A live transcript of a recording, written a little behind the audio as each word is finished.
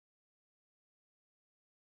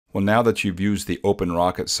Well, now that you've used the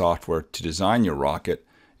OpenRocket software to design your rocket,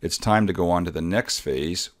 it's time to go on to the next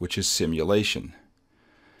phase, which is simulation.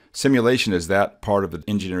 Simulation is that part of the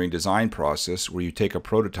engineering design process where you take a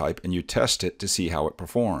prototype and you test it to see how it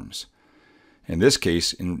performs. In this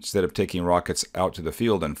case, instead of taking rockets out to the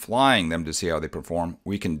field and flying them to see how they perform,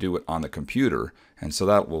 we can do it on the computer, and so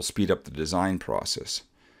that will speed up the design process.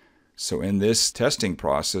 So in this testing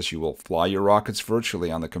process, you will fly your rockets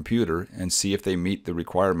virtually on the computer and see if they meet the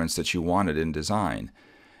requirements that you wanted in design.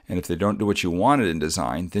 And if they don't do what you wanted in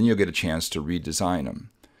design, then you'll get a chance to redesign them.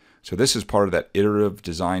 So this is part of that iterative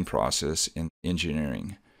design process in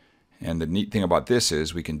engineering. And the neat thing about this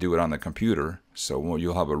is we can do it on the computer, so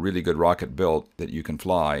you'll have a really good rocket built that you can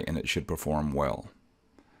fly and it should perform well.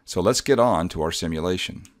 So let's get on to our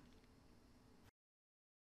simulation.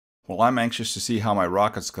 Well, I'm anxious to see how my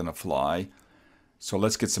rocket's going to fly, so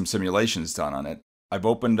let's get some simulations done on it. I've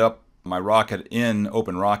opened up my rocket in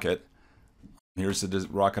OpenRocket. Here's the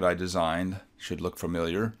rocket I designed. Should look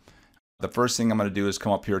familiar. The first thing I'm going to do is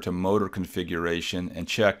come up here to motor configuration and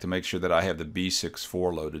check to make sure that I have the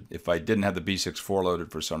B64 loaded. If I didn't have the B64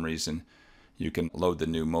 loaded for some reason, you can load the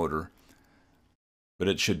new motor, but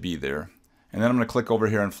it should be there. And then I'm going to click over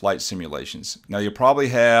here on flight simulations. Now you'll probably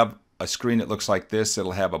have a screen that looks like this.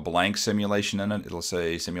 It'll have a blank simulation in it. It'll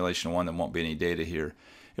say simulation 1. There won't be any data here.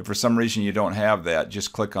 If for some reason you don't have that,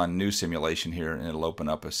 just click on new simulation here and it'll open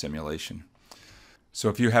up a simulation. So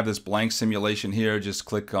if you have this blank simulation here, just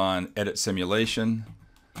click on edit simulation.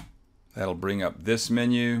 That'll bring up this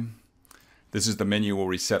menu. This is the menu where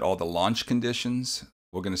we set all the launch conditions.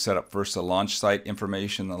 We're going to set up first the launch site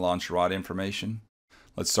information, the launch rod information.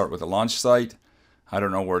 Let's start with the launch site. I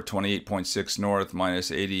don't know where 28.6 north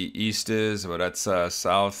minus 80 east is, but that's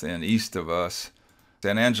south and east of us.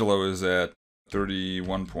 San Angelo is at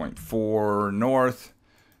 31.4 north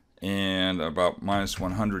and about minus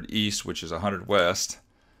 100 east, which is 100 west.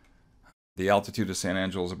 The altitude of San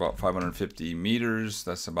Angelo is about 550 meters.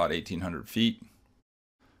 That's about 1,800 feet.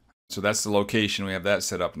 So that's the location. We have that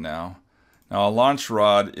set up now. Now, a launch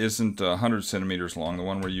rod isn't 100 centimeters long. The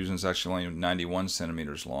one we're using is actually only 91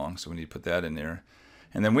 centimeters long, so we need to put that in there.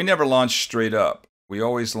 And then we never launch straight up. We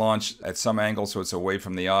always launch at some angle so it's away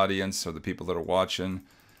from the audience or the people that are watching.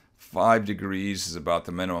 5 degrees is about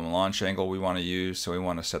the minimum launch angle we want to use, so we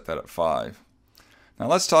want to set that at 5. Now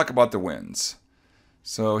let's talk about the winds.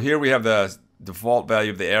 So here we have the default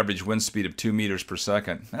value of the average wind speed of 2 meters per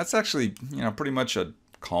second. That's actually, pretty much a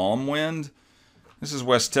calm wind. This is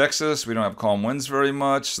West Texas. We don't have calm winds very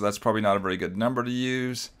much, so that's probably not a very good number to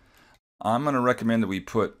use. I'm going to recommend that we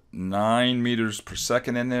put 9 meters per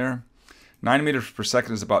second in there. 9 meters per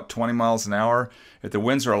second is about 20 miles an hour. If the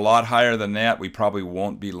winds are a lot higher than that, we probably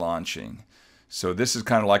won't be launching. So this is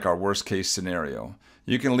kind of like our worst case scenario.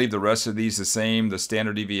 You can leave the rest of these the same, the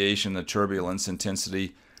standard deviation, the turbulence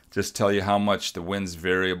intensity, just tell you how much the winds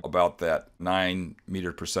vary about that 9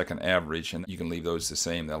 meter per second average, and you can leave those the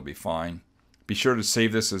same. That'll be fine. Be sure to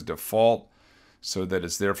save this as default so that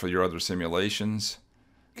it's there for your other simulations.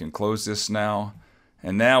 You can close this now.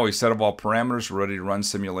 And now we set up all parameters. We're ready to run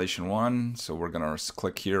simulation 1. So we're going to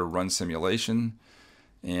click here, run simulation.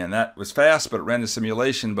 And that was fast, but it ran the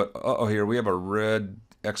simulation. But here we have a red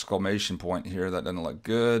exclamation point here. That doesn't look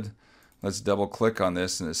good. Let's double click on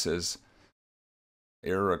this and it says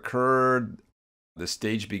error occurred. The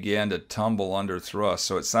stage began to tumble under thrust.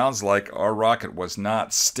 So it sounds like our rocket was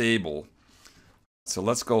not stable. So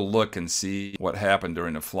let's go look and see what happened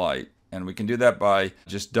during the flight. And we can do that by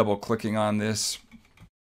just double clicking on this.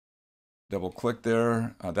 Double click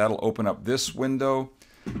there. That'll open up this window.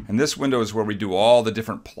 And this window is where we do all the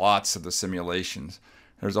different plots of the simulations.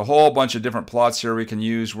 There's a whole bunch of different plots here we can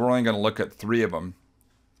use. We're only going to look at 3 of them.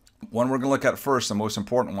 One we're going to look at first, the most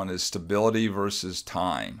important one, is stability versus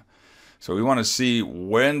time. So we want to see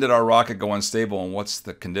when did our rocket go unstable and what's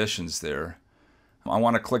the conditions there. I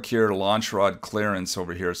want to click here to launch rod clearance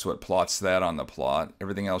over here so it plots that on the plot.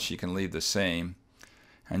 Everything else you can leave the same.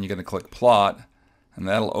 And you're going to click plot and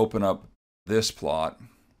that'll open up this plot.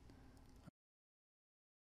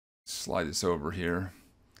 Slide this over here.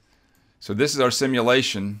 So this is our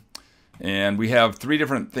simulation and we have 3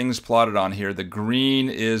 different things plotted on here. The green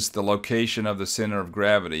is the location of the center of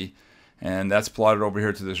gravity and that's plotted over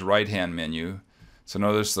here to this right hand menu. So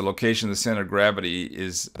notice the location of the center of gravity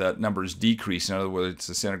is that number is decreasing. In other words,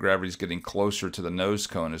 the center of gravity is getting closer to the nose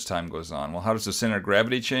cone as time goes on. Well, how does the center of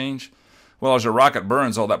gravity change? Well, as a rocket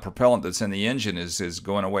burns, all that propellant that's in the engine is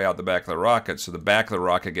going away out the back of the rocket. So the back of the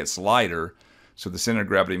rocket gets lighter. So the center of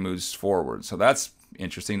gravity moves forward. So that's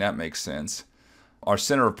interesting. That makes sense. Our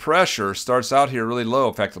center of pressure starts out here really low.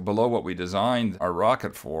 In fact, below what we designed our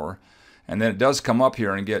rocket for. And then it does come up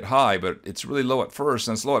here and get high, but it's really low at first.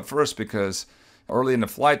 And it's low at first because early in the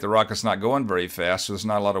flight, the rocket's not going very fast, so there's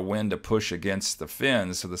not a lot of wind to push against the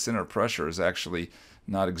fins, so the center of pressure is actually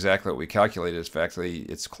not exactly what we calculated. In fact,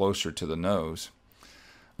 it's closer to the nose.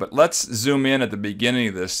 But let's zoom in at the beginning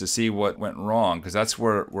of this to see what went wrong, because that's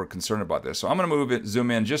where we're concerned about this. So I'm going to zoom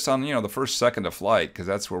in just on the first second of flight, because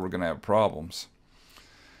that's where we're going to have problems.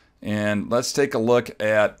 And let's take a look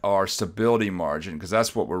at our stability margin, because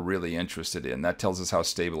that's what we're really interested in. That tells us how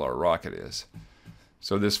stable our rocket is.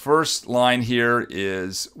 So this first line here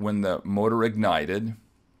is when the motor ignited.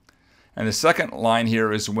 And the second line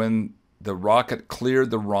here is when the rocket cleared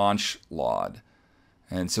the launch rod.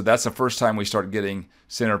 And so that's the first time we start getting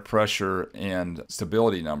center pressure and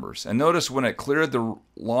stability numbers. And notice when it cleared the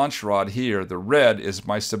launch rod here, the red is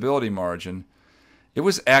my stability margin. It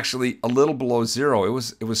was actually a little below zero.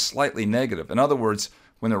 It was slightly negative. In other words,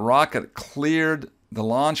 when the rocket cleared the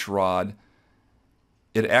launch rod,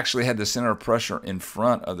 it actually had the center of pressure in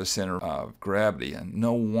front of the center of gravity. And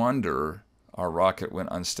no wonder our rocket went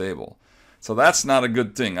unstable. So that's not a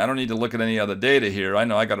good thing. I don't need to look at any other data here. I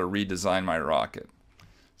know I got to redesign my rocket.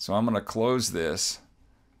 So I'm going to close this.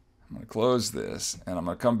 I'm going to close this, and I'm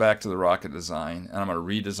going to come back to the rocket design, and I'm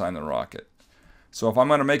going to redesign the rocket. So if I'm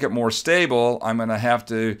going to make it more stable, I'm going to have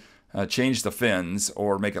to change the fins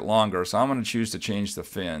or make it longer. So I'm going to choose to change the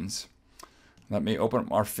fins. Let me open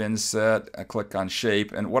up our fin set. I click on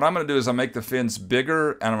shape. And what I'm going to do is I'll make the fins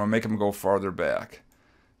bigger, and I'm going to make them go farther back.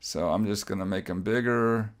 So I'm just going to make them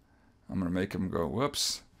bigger. I'm going to make them go,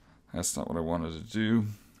 whoops. That's not what I wanted to do.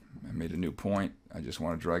 I made a new point. I just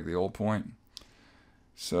want to drag the old point.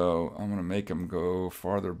 So I'm going to make them go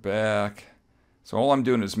farther back. So all I'm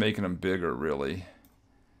doing is making them bigger, really.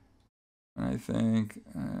 I think,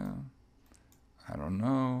 I don't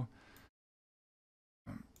know.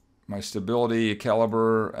 My stability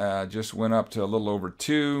caliber just went up to a little over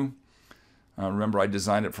 2. Remember, I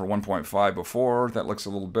designed it for 1.5 before. That looks a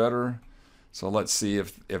little better. So let's see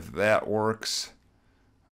if that works.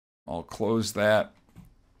 I'll close that.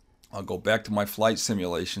 I'll go back to my flight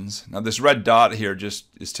simulations. Now this red dot here just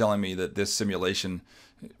is telling me that this simulation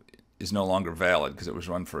is no longer valid because it was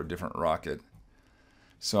run for a different rocket.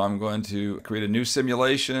 So I'm going to create a new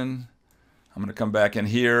simulation. I'm going to come back in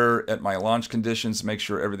here at my launch conditions, make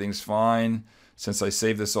sure everything's fine. Since I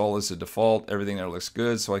saved this all as a default, everything there looks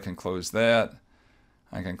good, so I can close that.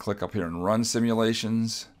 I can click up here and run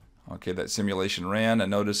simulations. Okay, that simulation ran, and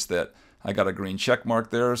notice that I got a green check mark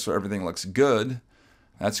there, so everything looks good.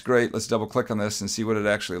 That's great. Let's double click on this and see what it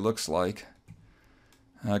actually looks like.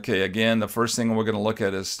 Okay, again, the first thing we're going to look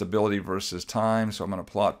at is stability versus time, so I'm going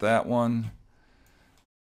to plot that one.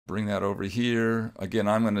 Bring that over here. Again,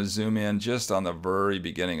 I'm going to zoom in just on the very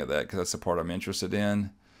beginning of that because that's the part I'm interested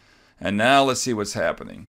in. And now let's see what's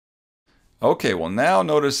happening. Okay, well now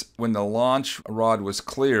notice when the launch rod was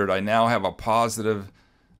cleared, I now have a positive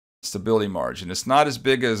stability margin. It's not as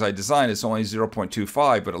big as I designed. It's only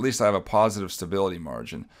 0.25, but at least I have a positive stability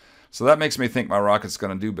margin. So that makes me think my rocket's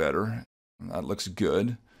going to do better. That looks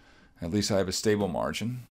good. At least I have a stable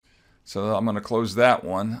margin. So I'm going to close that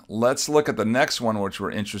one. Let's look at the next one, which we're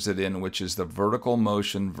interested in, which is the vertical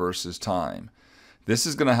motion versus time. This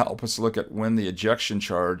is going to help us look at when the ejection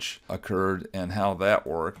charge occurred and how that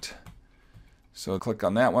worked. So click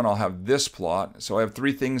on that one. I'll have this plot. So I have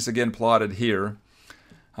three things again plotted here.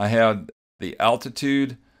 I have the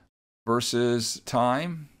altitude versus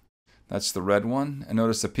time. That's the red one. And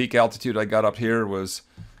notice the peak altitude I got up here was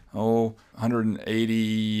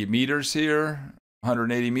 180 meters here.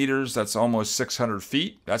 180 meters, that's almost 600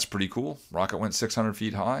 feet. That's pretty cool. Rocket went 600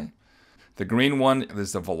 feet high. The green one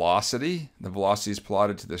is the velocity. The velocity is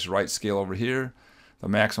plotted to this right scale over here. The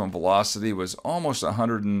maximum velocity was almost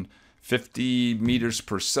 150 meters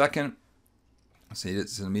per second. See,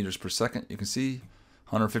 it's in meters per second. You can see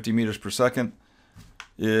 150 meters per second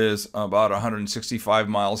is about 165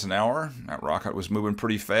 miles an hour. That rocket was moving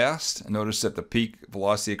pretty fast. And notice that the peak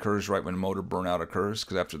velocity occurs right when motor burnout occurs,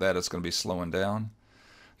 because after that it's going to be slowing down.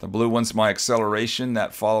 The blue one's my acceleration.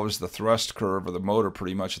 That follows the thrust curve of the motor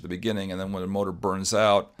pretty much at the beginning, and then when the motor burns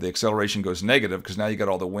out, the acceleration goes negative because now you got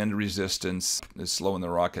all the wind resistance is slowing the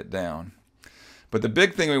rocket down. But the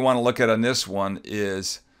big thing we want to look at on this one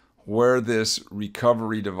is where this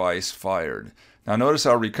recovery device fired. Now notice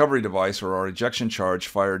our recovery device, or our ejection charge,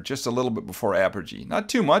 fired just a little bit before apogee. Not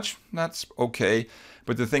too much, that's okay.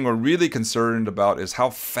 But the thing we're really concerned about is how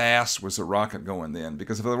fast was the rocket going then?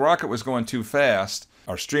 Because if the rocket was going too fast,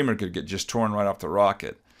 our streamer could get just torn right off the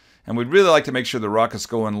rocket. And we'd really like to make sure the rocket's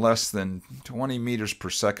going less than 20 meters per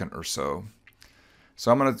second or so.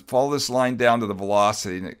 So I'm going to follow this line down to the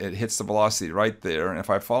velocity, and it hits the velocity right there. And if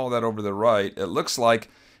I follow that over to the right, it looks like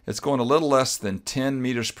it's going a little less than 10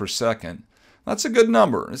 meters per second. That's a good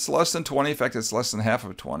number. It's less than 20. In fact, it's less than half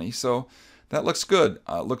of 20. So that looks good.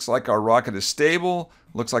 It looks like our rocket is stable.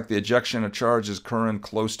 Looks like the ejection of charge is occurring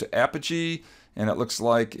close to apogee. And it looks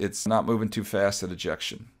like it's not moving too fast at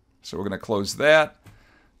ejection. So we're going to close that.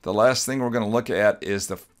 The last thing we're going to look at is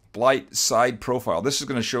the flight side profile. This is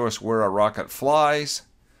going to show us where our rocket flies.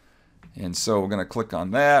 And so we're going to click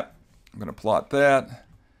on that. I'm going to plot that.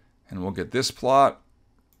 And we'll get this plot.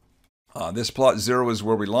 This plot 0 is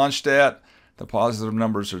where we launched at. The positive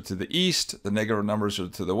numbers are to the east. The negative numbers are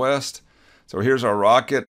to the west. So here's our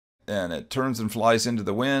rocket. And it turns and flies into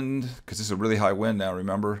the wind, because this is a really high wind now,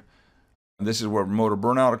 remember. And this is where motor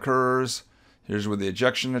burnout occurs. Here's where the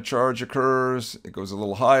ejection of charge occurs. It goes a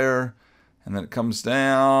little higher. And then it comes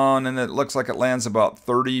down, and it looks like it lands about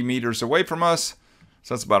 30 meters away from us.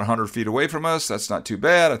 So that's about 100 feet away from us. That's not too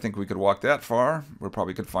bad. I think we could walk that far. We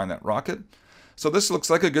probably could find that rocket. So this looks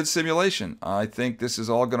like a good simulation. I think this is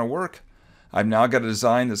all going to work. I've now got a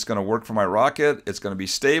design that's going to work for my rocket. It's going to be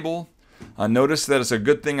stable. Notice that it's a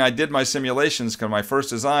good thing I did my simulations, because my first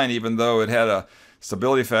design, even though it had a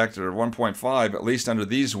stability factor of 1.5, at least under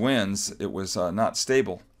these winds, it was not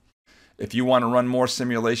stable. If you want to run more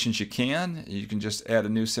simulations, you can. You can just add a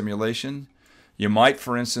new simulation. You might,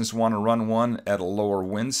 for instance, want to run one at a lower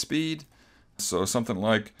wind speed. So something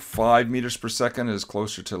like 5 meters per second is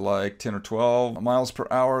closer to like 10 or 12 miles per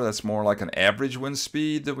hour. That's more like an average wind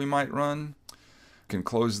speed that we might run. You can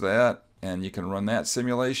close that, and you can run that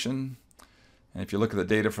simulation. And if you look at the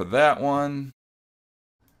data for that one,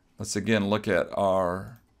 let's again look at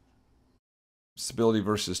our stability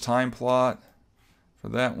versus time plot for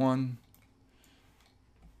that one.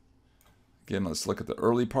 Again, let's look at the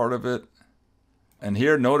early part of it. And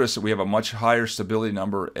here, notice that we have a much higher stability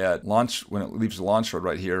number at launch when it leaves the launch road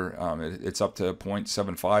right here. It's up to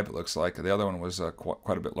 0.75, it looks like. The other one was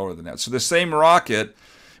quite a bit lower than that. So the same rocket,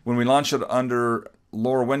 when we launch it under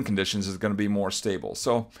lower wind conditions, is going to be more stable.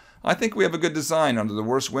 So I think we have a good design. Under the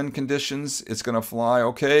worst wind conditions, it's going to fly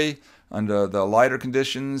okay. Under the lighter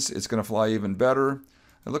conditions, it's going to fly even better.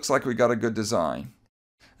 It looks like we got a good design.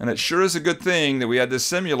 And it sure is a good thing that we had this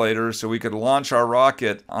simulator so we could launch our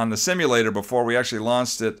rocket on the simulator before we actually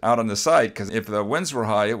launched it out on the site, because if the winds were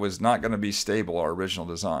high, it was not going to be stable, our original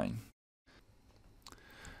design.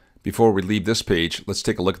 Before we leave this page, let's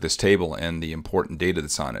take a look at this table and the important data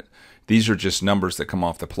that's on it. These are just numbers that come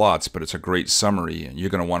off the plots, but it's a great summary, and you're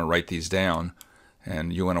going to want to write these down,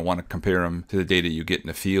 and you're going to want to compare them to the data you get in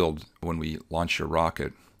the field when we launch your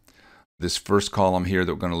rocket. This first column here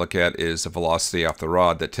that we're going to look at is the velocity off the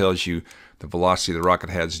rod. That tells you the velocity the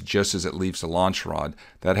rocket has just as it leaves the launch rod.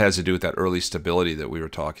 That has to do with that early stability that we were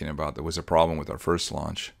talking about. That was a problem with our first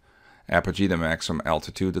launch. Apogee, the maximum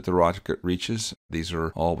altitude that the rocket reaches. These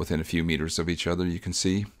are all within a few meters of each other, you can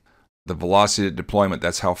see. The velocity of deployment,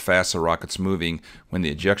 that's how fast the rocket's moving when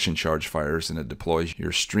the ejection charge fires and it deploys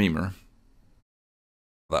your streamer.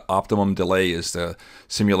 The optimum delay is the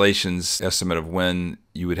simulation's estimate of when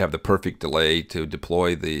you would have the perfect delay to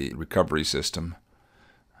deploy the recovery system.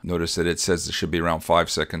 Notice that it says it should be around 5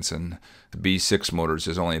 seconds, and the B6 motors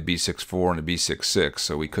is only a B6.4 and a B6.6,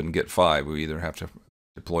 so we couldn't get 5. We either have to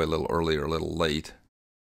deploy a little early or a little late.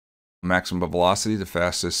 Maximum velocity, the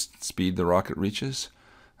fastest speed the rocket reaches,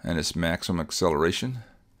 and its maximum acceleration.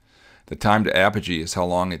 The time to apogee is how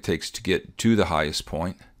long it takes to get to the highest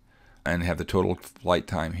point, and have the total flight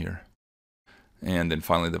time here. And then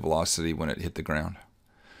finally the velocity when it hit the ground.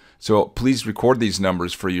 So please record these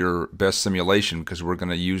numbers for your best simulation, because we're going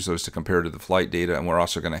to use those to compare to the flight data, and we're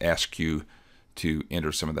also going to ask you to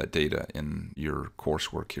enter some of that data in your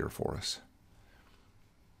coursework here for us.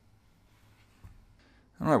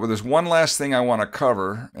 All right, well, there's one last thing I want to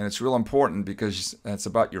cover, and it's real important because it's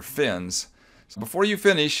about your fins. So before you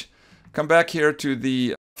finish, come back here to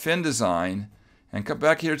the fin design, and come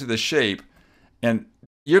back here to the shape, and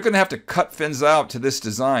you're going to have to cut fins out to this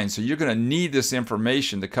design, so you're going to need this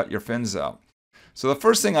information to cut your fins out. So the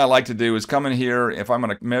first thing I like to do is come in here. If I'm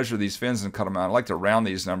going to measure these fins and cut them out, I like to round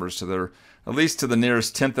these numbers to their, at least to the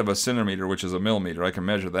nearest 1/10 of a centimeter, which is a millimeter. I can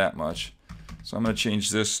measure that much. So I'm going to change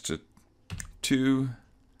this to 2.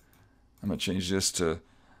 I'm going to change this to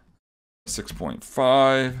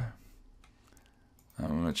 6.5. I'm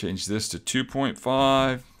going to change this to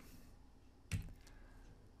 2.5.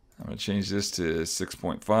 I'm going to change this to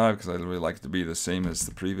 6.5 because I really like it to be the same as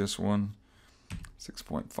the previous one.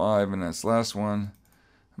 6.5, and this last one,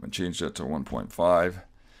 I'm going to change that to 1.5.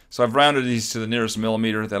 So I've rounded these to the nearest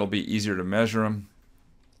millimeter. That'll be easier to measure them.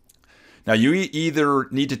 Now you either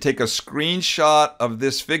need to take a screenshot of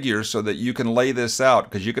this figure so that you can lay this out,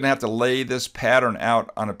 because you're going to have to lay this pattern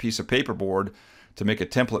out on a piece of paperboard to make a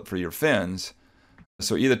template for your fins.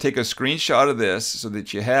 So either take a screenshot of this so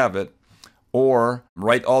that you have it, or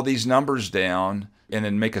write all these numbers down and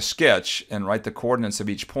then make a sketch and write the coordinates of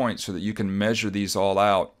each point so that you can measure these all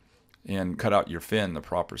out and cut out your fin the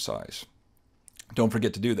proper size. Don't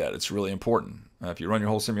forget to do that. It's really important. If you run your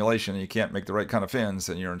whole simulation and you can't make the right kind of fins,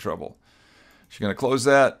 then you're in trouble. So you're going to close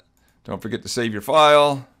that. Don't forget to save your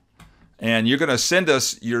file. And you're going to send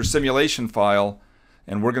us your simulation file,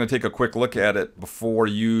 and we're going to take a quick look at it before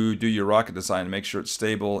you do your rocket design and make sure it's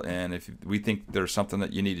stable. And if we think there's something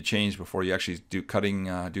that you need to change before you actually do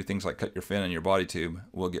do things like cut your fin and your body tube,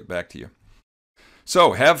 we'll get back to you.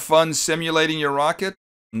 So have fun simulating your rocket.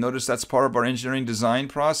 Notice that's part of our engineering design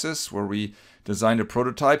process, where we designed a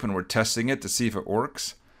prototype and we're testing it to see if it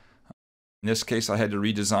works. In this case, I had to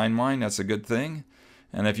redesign mine. That's a good thing.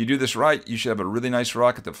 And if you do this right, you should have a really nice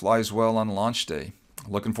rocket that flies well on launch day.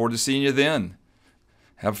 Looking forward to seeing you then.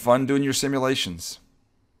 Have fun doing your simulations.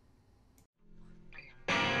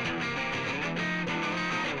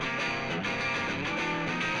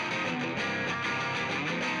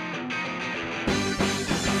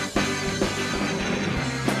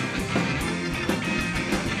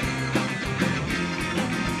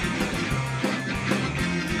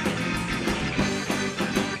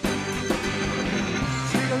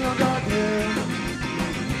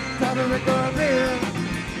 Gotta